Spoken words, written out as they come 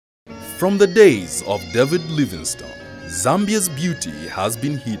From the days of David Livingstone, Zambia's beauty has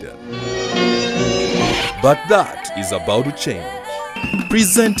been hidden. But that is about to change.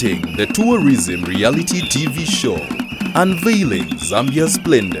 Presenting the tourism reality TV show, unveiling Zambia's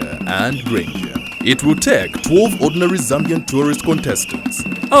splendor and grandeur. It will take 12 ordinary Zambian tourist contestants,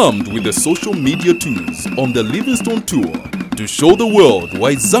 armed with the social media tools on the Livingstone tour, to show the world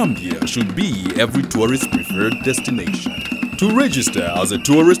why Zambia should be every tourist's preferred destination. To register as a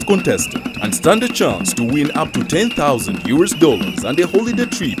tourist contestant and stand a chance to win up to $10,000 and a holiday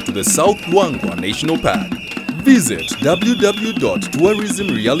trip to the South Luangwa National Park, visit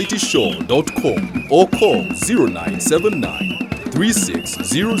www.tourismrealityshow.com or call 0979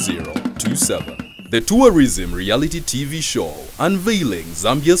 360027. The Tourism Reality TV Show, unveiling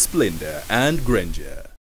Zambia's splendor and grandeur.